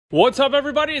What's up,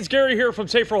 everybody? It's Gary here from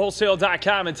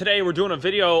SaferWholesale.com, and today we're doing a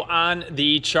video on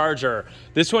the Charger.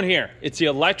 This one here, it's the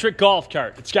electric golf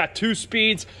cart. It's got 2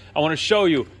 speeds. I want to show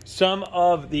you some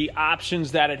of the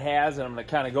options that it has, and I'm going to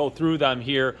kind of go through them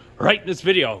here right in this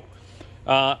video.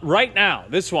 Right now,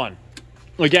 this one,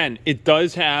 again, it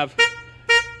does have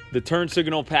the turn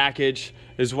signal package,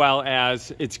 as well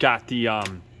as it's got the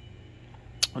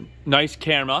nice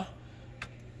camera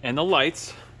and the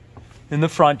lights in the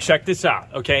front. Check this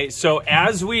out, okay? So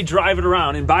as we drive it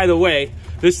around, and by the way,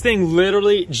 this thing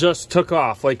literally just took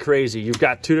off like crazy. You've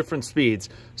got 2 different speeds,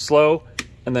 slow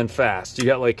and then fast. You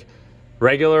got like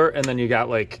regular and then you got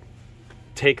like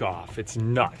takeoff. It's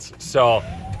nuts. So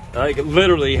like it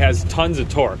literally has tons of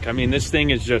torque. I mean, this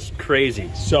thing is just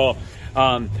crazy. So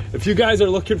if you guys are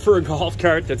looking for a golf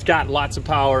cart that's got lots of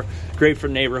power, great for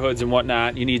neighborhoods and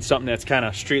whatnot, you need something that's kind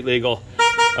of street legal.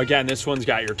 Again, this one's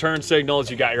got your turn signals,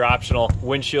 you got your optional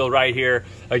windshield right here.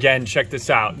 Again, check this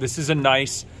out. This is a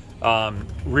nice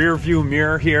rear view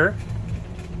mirror here.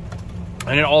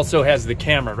 And it also has the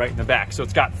camera right in the back. So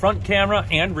it's got front camera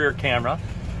and rear camera.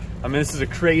 I mean, this is a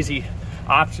crazy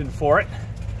option for it.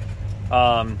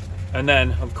 And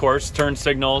then, of course, turn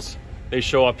signals, they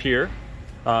show up here.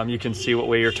 You can see what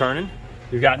way you're turning.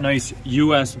 You've got nice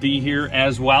USB here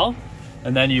as well.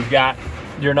 And then you've got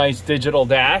your nice digital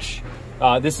dash.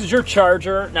 This is your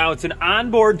charger. Now, it's an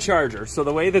onboard charger. So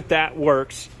the way that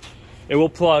works, it will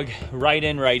plug right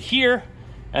in right here.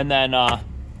 And then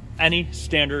any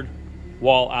standard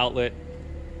wall outlet,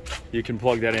 you can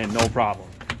plug that in, no problem.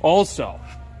 Also,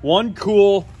 one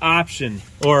cool option,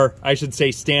 or I should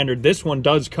say standard, this one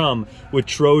does come with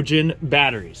Trojan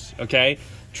batteries, okay?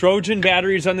 Trojan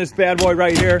batteries on this bad boy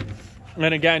right here.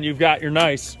 And again, you've got your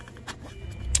nice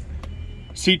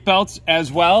seat belts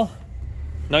as well.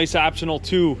 Nice optional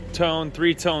 2-tone,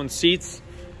 3-tone seats.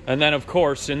 And then, of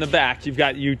course, in the back, you've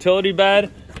got utility bed.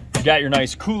 You got your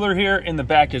nice cooler here in the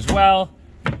back as well.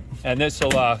 And this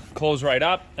will close right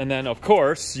up. And then, of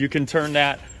course, you can turn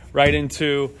that right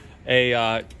into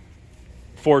a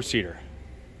 4-seater.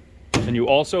 And you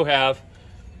also have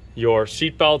your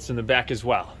seat belts in the back as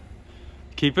well.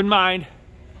 Keep in mind,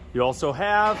 you also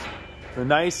have the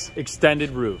nice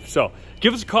extended roof. So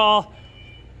give us a call.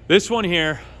 This one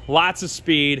here, lots of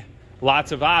speed,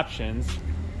 lots of options.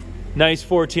 Nice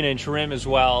 14-inch rim as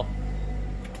well.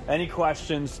 Any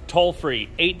questions, toll free,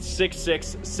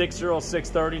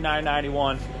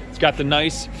 866-606-3991. It's got the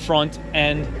nice front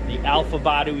end, the Alpha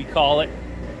body we call it,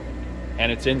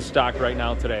 and it's in stock right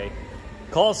now today.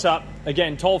 Call us up,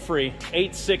 again, toll free,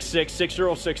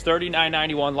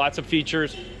 866-606-3991. Lots of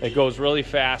features. It goes really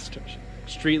fast,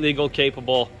 street legal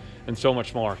capable, and so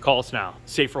much more. Call us now,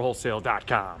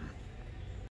 SaferWholesale.com.